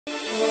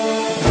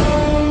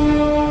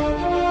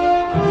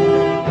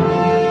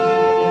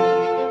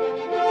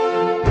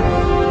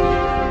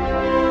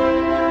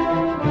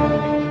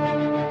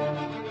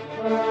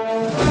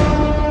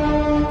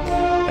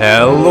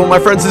Hello my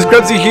friends, it's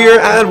Krebsy here,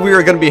 and we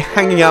are going to be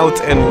hanging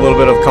out in a little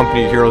bit of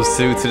Company of Heroes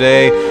 2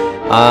 today.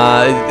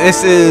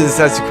 This is,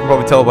 as you can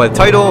probably tell by the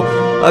title,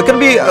 going to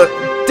be a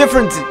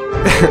different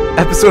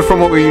episode from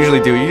what we usually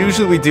do.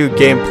 Usually we do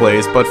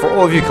gameplays, but for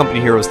all of you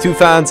Company Heroes 2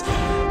 fans,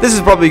 this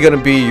is probably going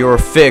to be your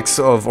fix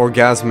of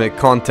orgasmic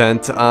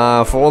content.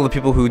 For all the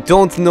people who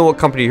don't know what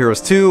Company Heroes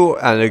 2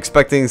 and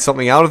expecting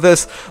something out of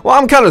this, well,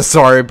 I'm kind of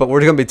sorry, but we're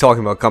going to be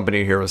talking about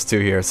Company Heroes 2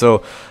 here.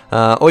 So,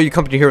 all you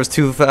Company Heroes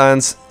 2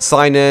 fans,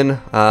 sign in,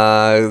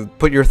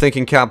 put your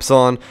thinking caps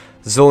on,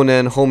 zone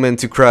in, home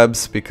into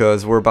Krebs,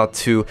 because we're about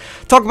to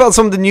talk about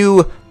some of the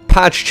new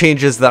patch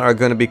changes that are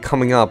going to be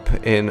coming up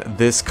in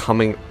this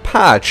coming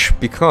patch,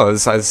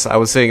 because as I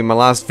was saying in my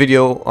last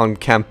video on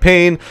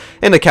campaign,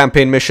 in a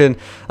campaign mission,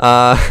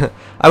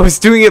 I was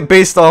doing it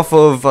based off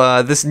of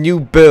this new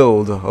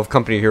build of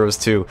Company Heroes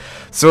 2.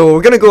 So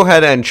we're going to go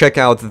ahead and check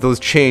out those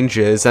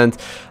changes, and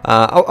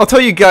I'll tell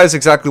you guys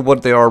exactly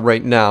what they are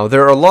right now.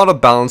 There are a lot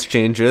of balance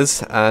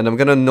changes, and I'm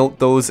going to note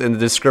those in the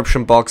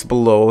description box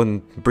below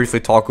and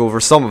briefly talk over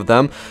some of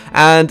them.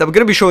 And I'm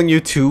going to be showing you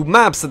 2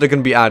 maps that they're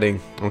going to be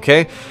adding,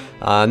 okay?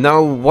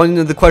 Now, one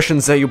of the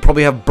questions that you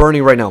probably have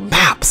burning right now,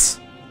 maps!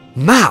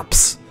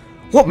 Maps!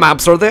 What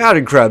maps are they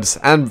adding, Krebs?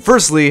 And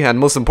firstly, and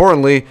most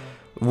importantly,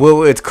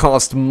 will it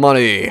cost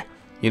money?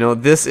 You know,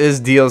 this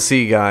is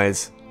DLC,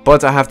 guys.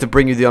 But I have to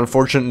bring you the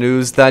unfortunate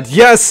news that,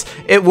 yes,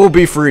 it will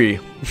be free.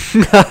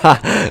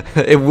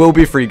 It will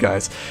be free,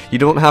 guys. You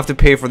don't have to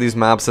pay for these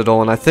maps at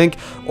all. And I think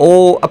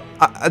all...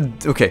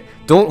 okay,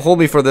 don't hold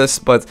me for this,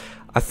 but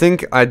I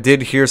think I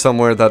did hear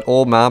somewhere that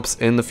all maps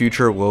in the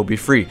future will be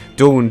free.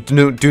 Do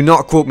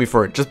not quote me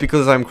for it. Just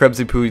because I'm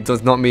Krebsy Poo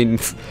does not mean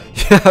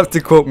you have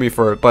to quote me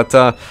for it. But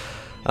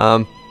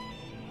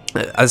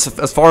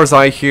as far as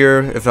I hear,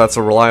 if that's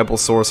a reliable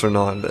source or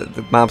not,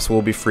 the maps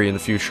will be free in the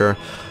future.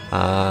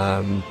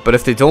 But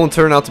if they don't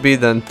turn out to be,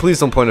 then please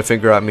don't point a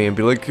finger at me and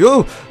be like,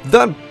 "Oh,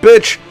 that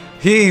bitch,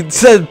 he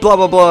said blah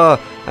blah blah,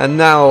 and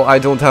now I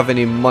don't have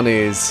any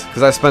monies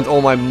because I spent all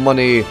my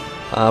money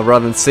rather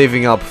than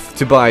saving up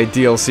to buy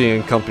DLC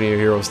in Company of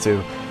Heroes 2.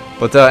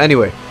 But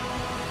anyway,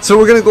 so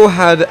we're gonna go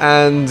ahead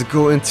and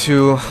go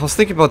into... I was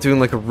thinking about doing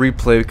like a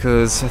replay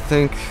because I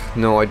think...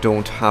 No, I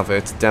don't have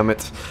it, damn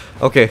it.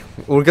 Okay,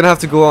 we're gonna have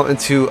to go out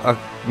into a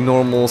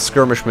normal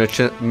skirmish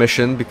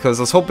mission because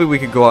I was hoping we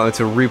could go out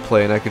into a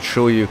replay and I could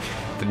show you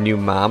the new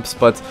maps.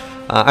 But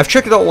I've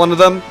checked out one of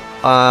them,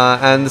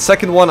 and the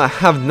second one I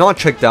have not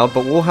checked out,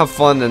 but we'll have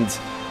fun and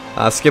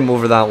skim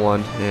over that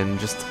one in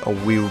just a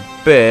wee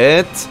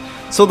bit.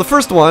 So the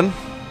first one,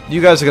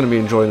 you guys are going to be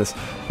enjoying this.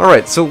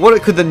 Alright, so what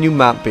could the new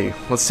map be?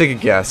 Let's take a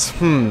guess.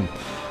 We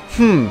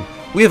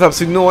have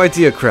absolutely no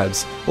idea,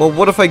 Krebs. Well,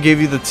 what if I gave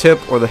you the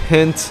tip or the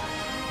hint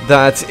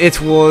that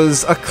it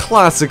was a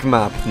classic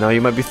map? Now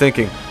you might be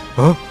thinking,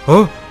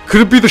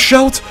 could it be the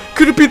Shout?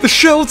 Could it be the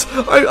Shout?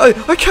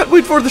 I can't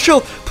wait for the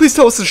Shout. Please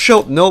tell us the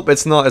Shout. Nope,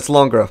 it's not. It's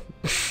Langra.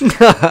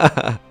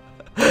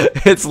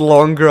 It's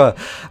Langra,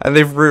 and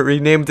they've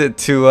renamed it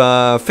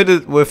to fit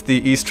it with the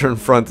Eastern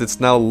Front. It's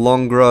now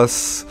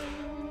Langreskaya,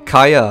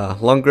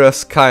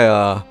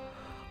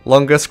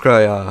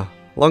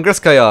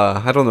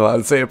 I don't know how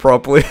to say it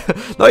properly.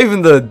 Not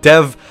even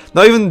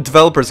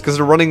developers, because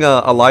they're running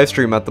a live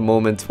stream at the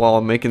moment while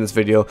I'm making this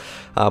video,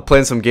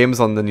 playing some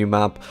games on the new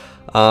map.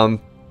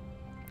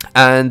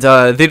 And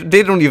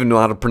they don't even know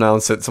how to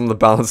pronounce it, some of the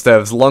balanced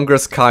devs.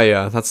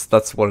 Langreskaya,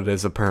 that's what it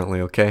is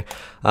apparently, okay?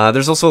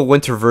 There's also a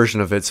winter version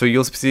of it, so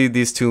you'll see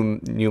these 2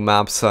 new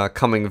maps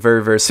coming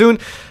very, very soon.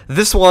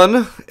 This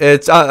one,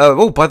 it's,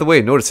 oh, by the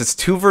way, notice it's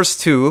 2 vs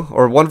 2,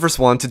 or 1 vs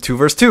 1 to 2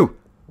 vs 2.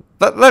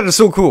 That is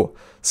so cool.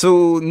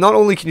 So not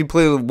only can you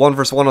play 1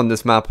 vs 1 on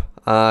this map,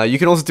 you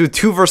can also do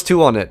 2 vs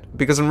 2 on it,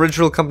 because in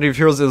original Company of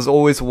Heroes it was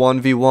always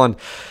 1v1.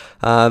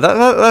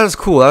 That is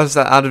cool. That is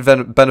the added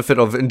benefit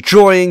of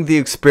enjoying the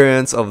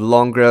experience of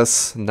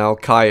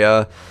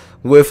Langreskaya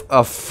with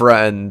a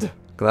friend.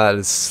 That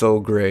is so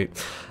great.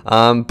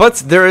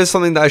 But there is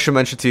something that I should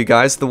mention to you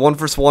guys. The 1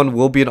 vs 1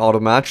 will be an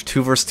auto match.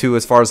 2 vs 2,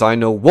 as far as I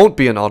know, won't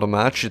be an auto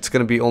match. It's going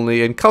to be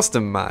only in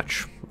custom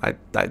match. I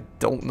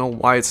don't know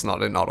why it's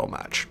not an auto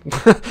match.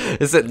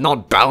 Is it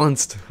not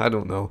balanced? I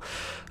don't know.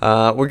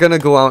 We're gonna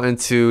go out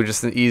into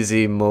just an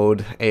easy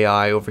mode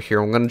AI over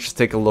here. I'm gonna just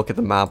take a look at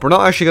the map. We're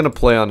not actually gonna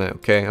play on it,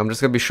 okay? I'm just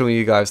gonna be showing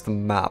you guys the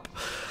map.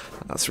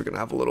 So we're gonna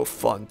have a little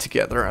fun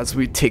together as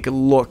we take a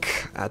look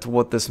at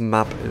what this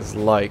map is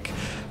like.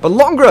 But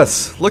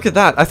Langres, look at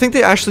that. I think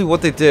they actually,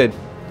 what they did,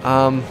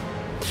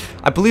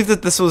 I believe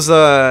that this was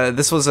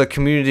a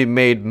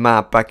community-made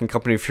map back in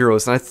Company of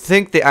Heroes, and I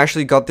think they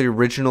actually got the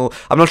original.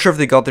 I'm not sure if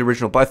they got the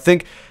original, but I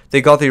think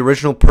they got the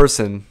original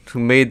person who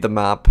made the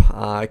map.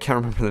 I can't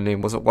remember the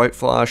name. Was it White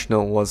Flash?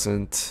 No, it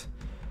wasn't.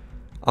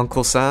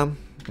 Uncle Sam?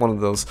 One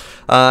of those.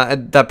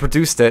 That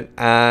produced it,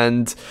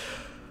 and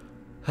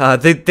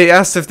they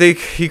asked if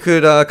he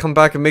could come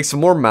back and make some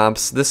more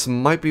maps. This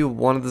might be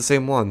one of the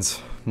same ones.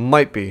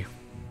 Might be.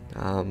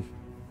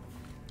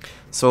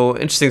 So,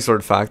 interesting sort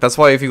of fact. That's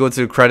why if you go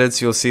to the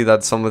credits, you'll see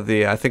that some of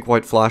the, I think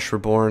White Flash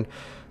Reborn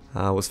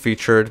was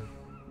featured.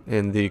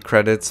 in the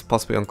credits,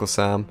 possibly Uncle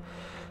Sam.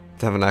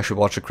 I haven't actually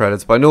watched the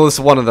credits, but I know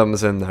one of them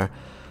is in there.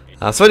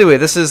 So anyway,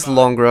 this is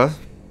Langra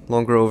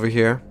over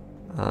here.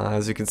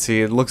 As you can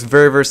see, it looks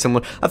very, very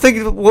similar. I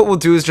think what we'll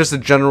do is just a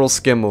general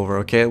skim over,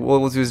 okay? What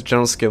we'll do is a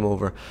general skim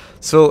over.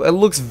 So it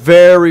looks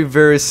very,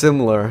 very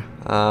similar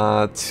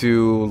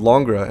to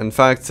Langra. In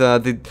fact,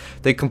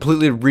 they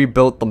completely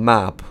rebuilt the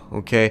map,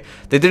 okay?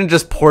 They didn't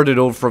just port it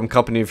over from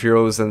Company of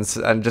Heroes and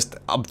just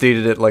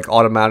updated it like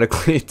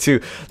automatically to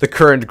the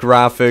current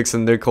graphics,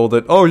 and they called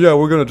it, oh yeah,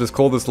 we're gonna just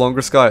call this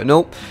Langreskaya.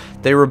 Nope,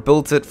 they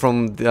rebuilt it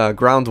from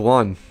ground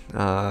one,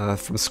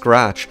 from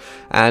scratch,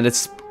 and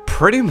it's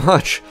pretty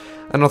much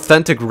an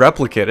authentic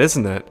replicate,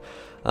 isn't it?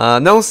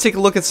 Now let's take a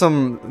look at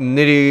some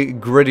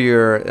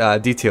nitty-grittier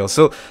details.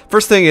 So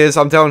first thing is,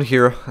 I'm down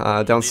here,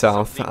 down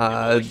south.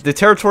 The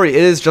territory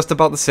is just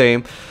about the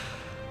same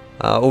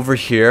over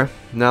here.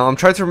 Now I'm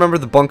trying to remember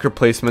the bunker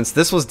placements.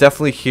 This was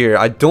definitely here.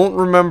 I don't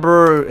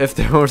remember if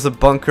there was a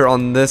bunker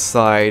on this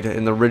side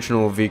in the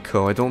original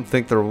Vico. I don't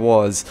think there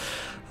was.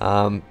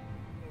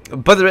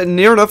 But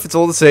near enough, it's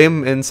all the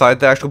same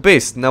inside the actual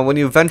base. Now when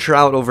you venture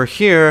out over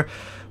here,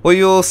 what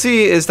you'll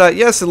see is that,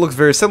 yes, it looks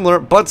very similar,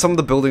 but some of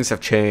the buildings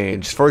have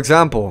changed. For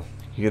example,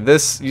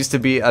 this used to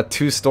be a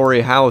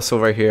two-story house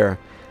over here.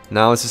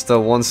 Now it's just a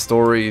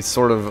one-story,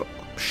 sort of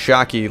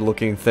shacky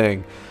looking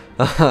thing.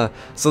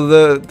 So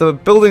the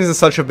buildings and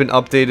such have been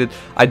updated.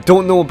 I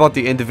don't know about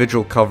the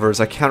individual covers.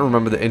 I can't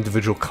remember the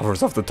individual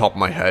covers off the top of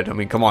my head. I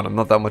mean, come on, I'm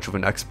not that much of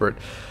an expert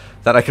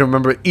that I can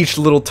remember each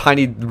little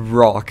tiny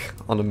rock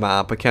on the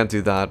map. I can't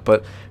do that,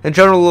 but in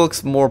general it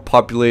looks more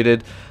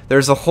populated.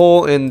 There's a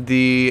hole in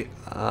the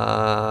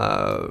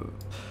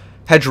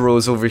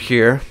hedgerows over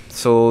here,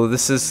 so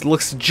this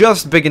looks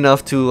just big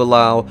enough to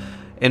allow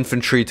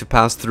infantry to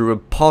pass through,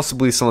 and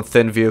possibly some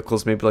thin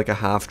vehicles, maybe like a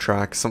half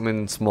track,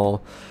 something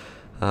small.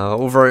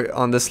 Over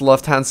on this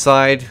left hand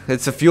side,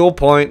 it's a fuel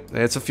point.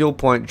 It's a fuel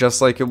point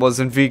just like it was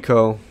in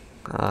Vico,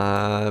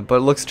 but it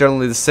looks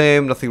generally the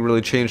same. Nothing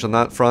really changed on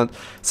that front.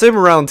 Same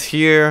around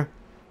here.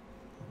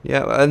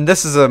 Yeah, and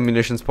this is a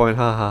munitions point.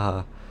 Ha ha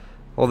ha.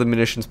 All the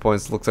munitions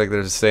points looks like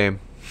they're the same.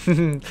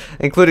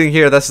 Including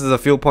here, this is a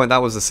fuel point,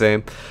 that was the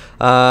same.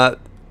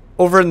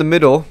 Over in the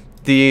middle,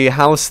 the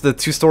house, the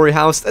two-story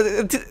house,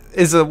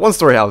 is a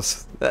one-story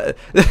house.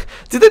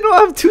 Did they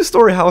not have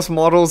two-story house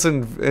models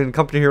in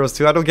Company Heroes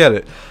 2? I don't get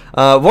it.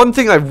 One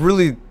thing I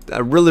really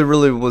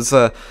was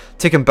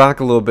taken back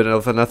a little bit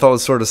of, and I thought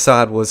was sort of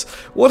sad, was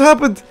what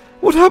happened?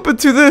 What happened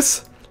to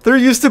this? There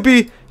used to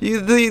be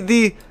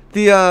the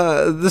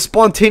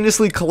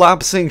spontaneously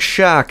collapsing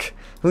shack.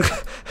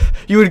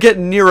 You would get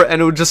near it and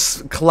it would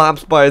just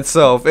collapse by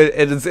itself.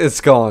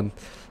 It's gone.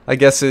 I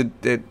guess it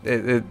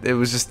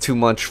was just too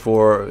much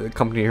for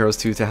Company Heroes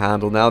 2 to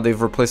handle. Now they've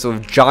replaced it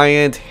with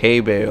giant hay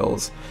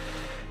bales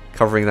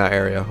covering that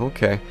area.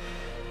 Okay.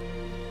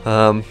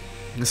 So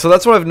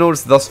that's what I've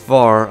noticed thus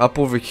far. Up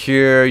over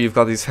here, you've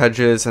got these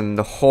hedges and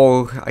the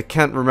whole. I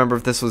can't remember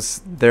if this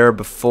was there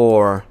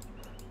before.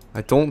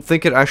 I don't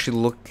think it actually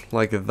looked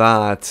like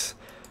that.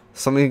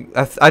 Something.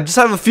 I just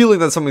have a feeling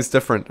that something's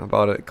different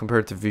about it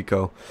compared to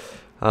Vico.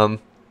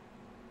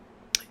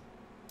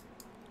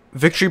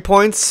 Victory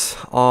points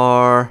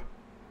are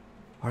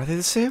they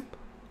the same?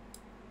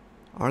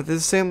 Are they the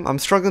same? I'm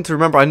struggling to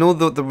remember. I know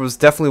that there was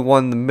definitely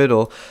one in the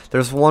middle.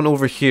 There's one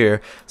over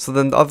here. So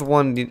then the other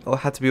one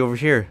had to be over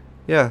here.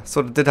 Yeah,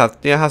 so it did have.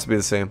 Yeah, it has to be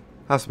the same.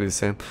 Has to be the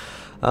same.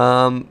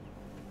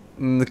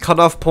 The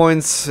cutoff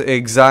points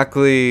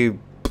exactly.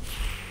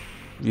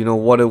 You know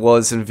what it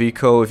was in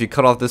Vico. If you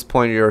cut off this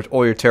point,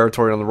 all your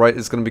territory on the right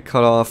is going to be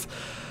cut off.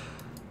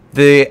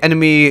 The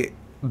enemy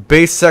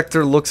base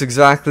sector looks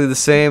exactly the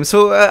same.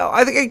 So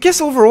I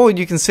guess overall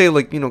you can say,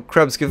 like, you know,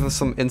 Krebs, give us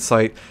some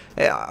insight.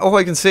 All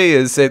I can say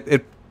is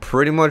it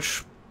pretty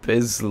much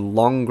is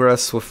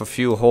Langreskaya with a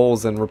few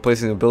holes and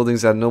replacing the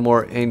buildings and no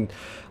more in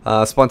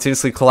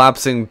spontaneously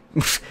collapsing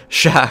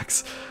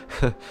shacks.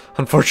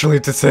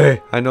 Unfortunately to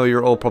say. I know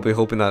you're all probably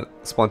hoping that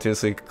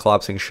spontaneously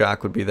collapsing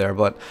shack would be there,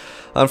 but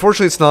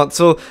unfortunately it's not.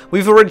 So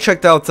we've already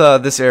checked out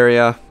this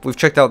area. We've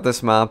checked out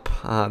this map.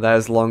 That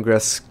is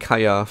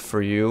Langreskaya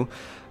for you.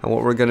 And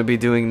what we're going to be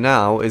doing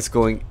now is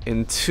going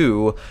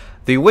into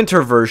the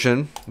winter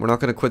version. We're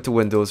not going to quit the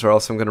windows or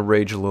else I'm going to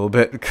rage a little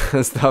bit,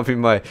 because that'll be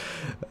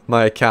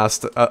my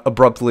cast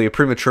abruptly,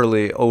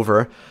 prematurely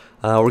over.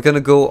 We're going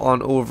to go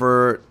on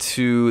over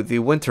to the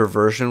winter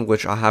version,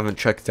 which I haven't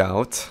checked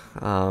out.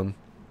 We're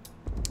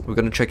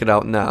going to check it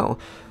out now.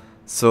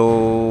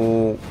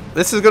 So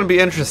this is going to be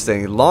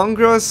interesting.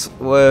 Langreskaya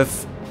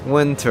with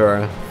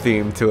winter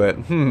theme to it.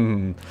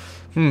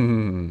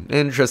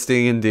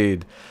 Interesting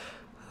indeed.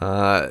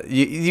 You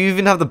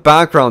even have the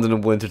background in a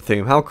winter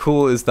theme. How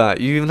cool is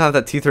that? You even have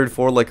that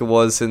T-34 like it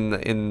was in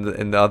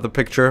the other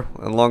picture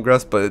in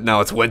Langreskaya, but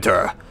now it's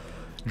winter.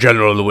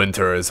 General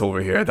Winter is over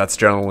here. That's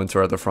General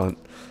Winter at the front.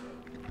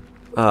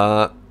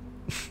 So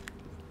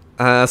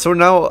we're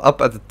now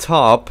up at the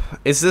top.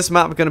 Is this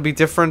map going to be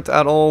different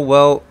at all?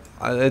 Well,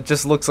 it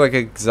just looks like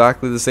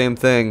exactly the same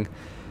thing,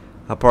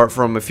 apart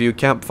from a few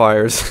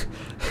campfires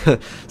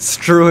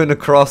strewn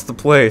across the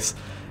place.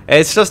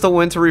 It's just a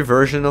wintry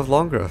version of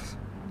Langreskaya.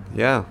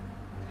 Yeah.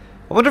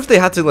 I wonder if they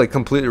had to like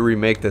completely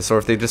remake this, or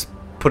if they just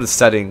put a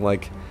setting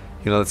like,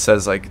 you know, that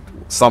says like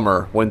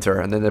summer, winter,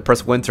 and then they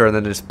press winter, and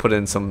then they just put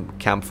in some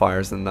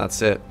campfires, and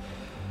that's it.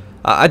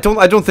 I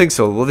don't think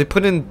so. Well, they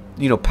put in,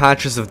 you know,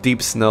 patches of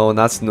deep snow, and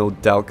that's no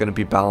doubt going to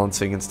be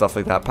balancing and stuff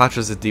like that.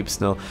 Patches of deep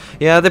snow.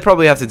 Yeah, they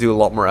probably have to do a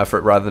lot more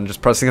effort rather than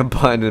just pressing a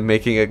button and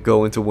making it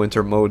go into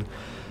winter mode.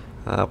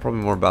 Probably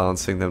more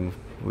balancing than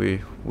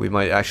we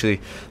might actually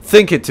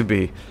think it to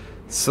be.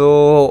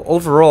 So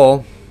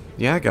overall,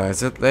 yeah,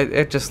 guys,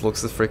 it just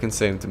looks the freaking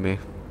same to me.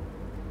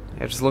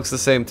 It just looks the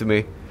same to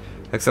me,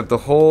 except a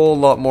whole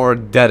lot more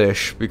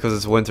deadish because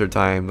it's winter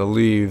time. The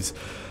leaves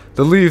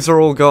are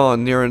all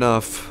gone near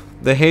enough.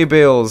 The hay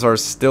bales are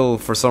still,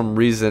 for some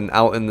reason,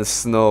 out in the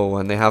snow,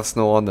 and they have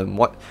snow on them.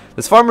 What?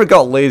 This farmer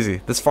got lazy.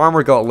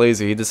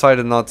 He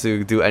decided not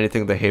to do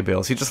anything with the hay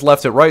bales. He just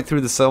left it right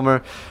through the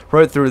summer,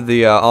 right through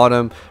the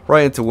autumn,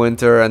 right into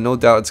winter, and no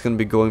doubt it's going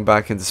to be going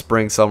back into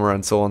spring, summer,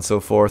 and so on and so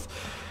forth.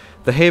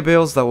 The hay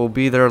bales that will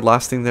be there,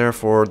 lasting there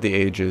for the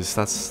ages.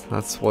 That's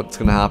what's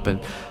going to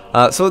happen.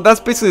 So that's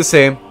basically the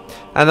same.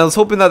 And I was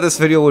hoping that this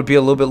video would be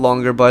a little bit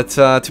longer, but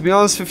to be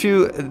honest with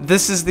you,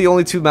 this is the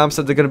only 2 maps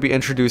that they're going to be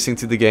introducing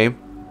to the game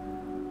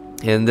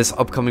in this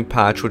upcoming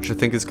patch, which I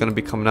think is going to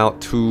be coming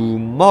out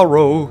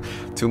tomorrow.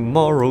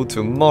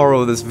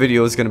 Tomorrow. This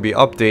video is going to be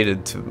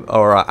updated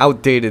or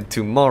outdated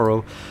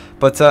tomorrow.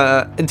 But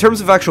in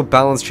terms of actual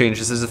balance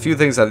changes, there's a few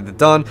things that they've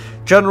done.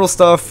 General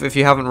stuff, if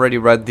you haven't already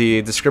read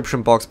the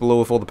description box below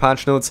with all the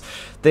patch notes,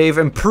 they've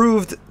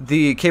improved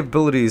the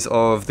capabilities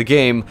of the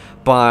game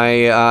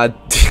by...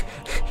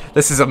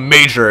 this is a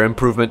major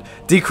improvement.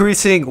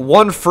 Decreasing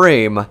 1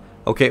 frame,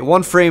 okay,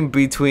 1 frame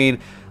between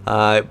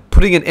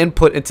putting an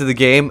input into the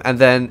game and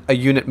then a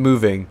unit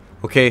moving,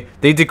 okay?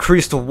 They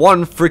decreased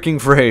 1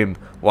 freaking frame.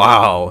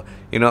 Wow.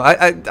 You know,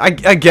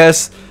 I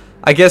guess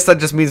that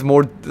just means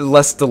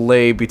less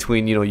delay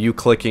between, you know, you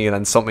clicking and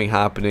then something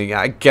happening.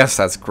 I guess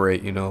that's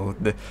great, you know.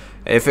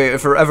 If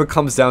it ever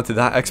comes down to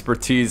that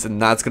expertise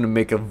and that's going to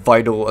make a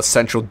vital,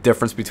 essential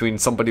difference between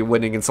somebody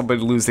winning and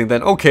somebody losing,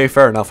 then okay,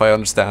 fair enough, I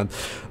understand.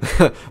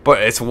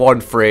 But it's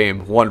 1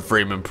 frame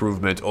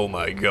improvement, oh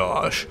my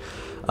gosh.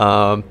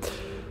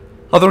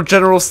 Other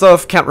general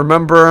stuff, can't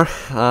remember.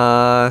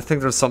 I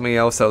think there's something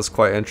else that was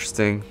quite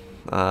interesting.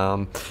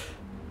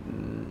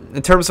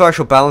 In terms of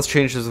actual balance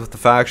changes with the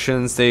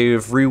factions,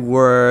 they've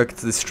reworked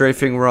the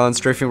strafing run.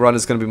 Strafing run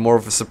is going to be more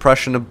of a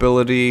suppression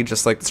ability,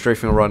 just like the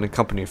strafing run in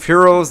Company of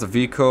Heroes, the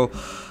Vico.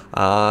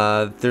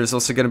 There's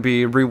also going to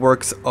be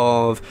reworks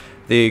of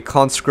the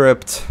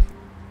conscript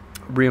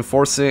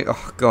reinforcing.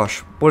 Oh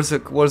gosh, what is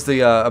it? What is the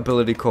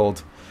ability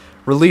called?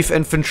 Relief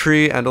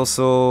infantry and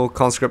also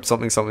conscript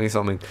something.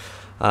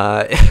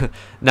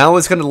 Now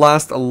it's going to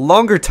last a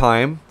longer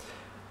time.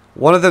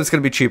 One of them is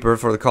going to be cheaper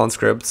for the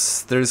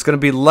conscripts. There's going to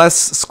be less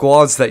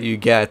squads that you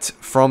get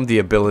from the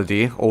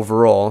ability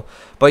overall.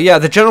 But yeah,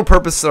 the general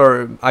purpose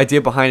or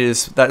idea behind it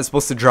is that it's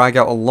supposed to drag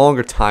out a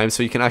longer time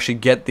so you can actually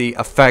get the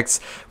effects,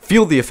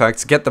 feel the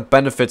effects, get the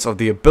benefits of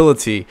the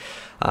ability,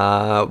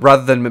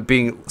 rather than it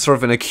being sort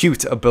of an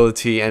acute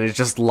ability and it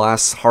just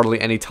lasts hardly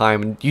any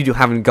time and you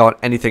haven't got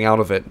anything out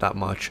of it that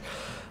much.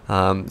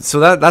 So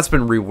that's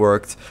been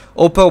reworked.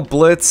 Opel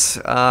Blitz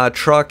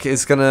truck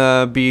is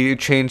gonna be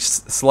changed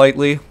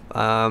slightly.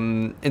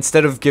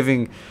 Instead of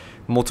giving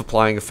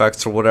multiplying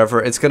effects or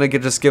whatever, it's gonna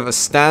just give a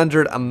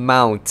standard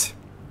amount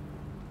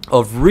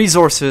of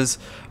resources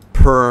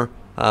per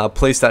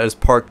place that is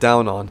parked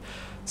down on.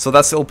 So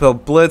that's the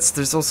Opel Blitz.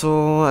 There's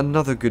also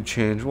another good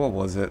change. What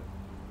was it?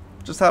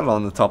 Just had it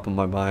on the top of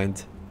my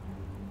mind.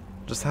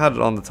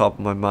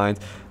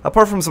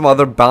 Apart from some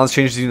other balance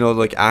changes, you know,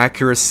 like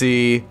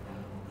accuracy.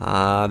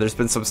 There's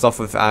been some stuff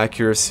with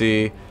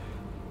accuracy.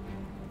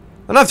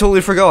 And I've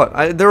totally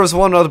forgot. There was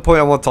one other point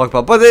I want to talk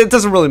about, but it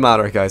doesn't really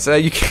matter, guys.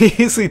 You can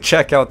easily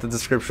check out the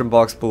description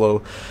box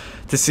below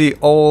to see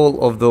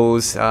all of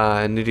those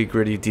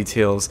nitty-gritty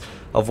details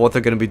of what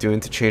they're going to be doing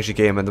to change the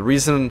game and the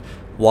reason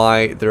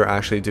why they're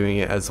actually doing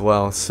it as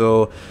well.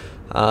 So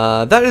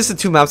that is the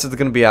 2 maps that they're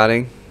going to be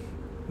adding.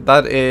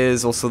 That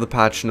is also the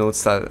patch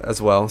notes that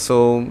as well.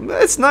 So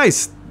it's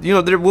nice. You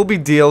know, there will be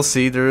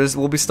DLC,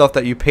 will be stuff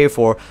that you pay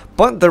for,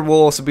 but there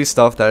will also be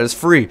stuff that is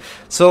free.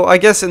 So I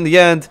guess in the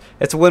end,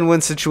 it's a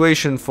win-win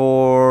situation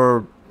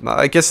for...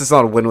 I guess it's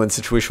not a win-win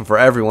situation for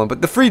everyone,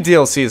 but the free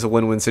DLC is a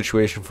win-win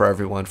situation for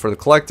everyone. For the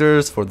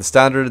collectors, for the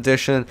standard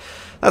edition.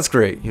 That's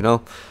great, you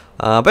know.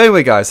 But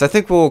anyway, guys, I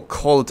think we'll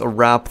call it a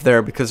wrap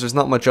there because there's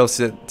not much else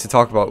to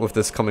talk about with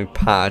this coming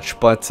patch.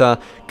 But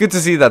good to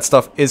see that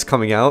stuff is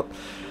coming out.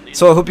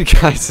 So I hope you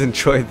guys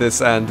enjoyed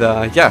this, and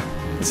yeah,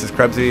 this is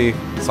Krebsy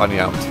signing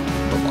out.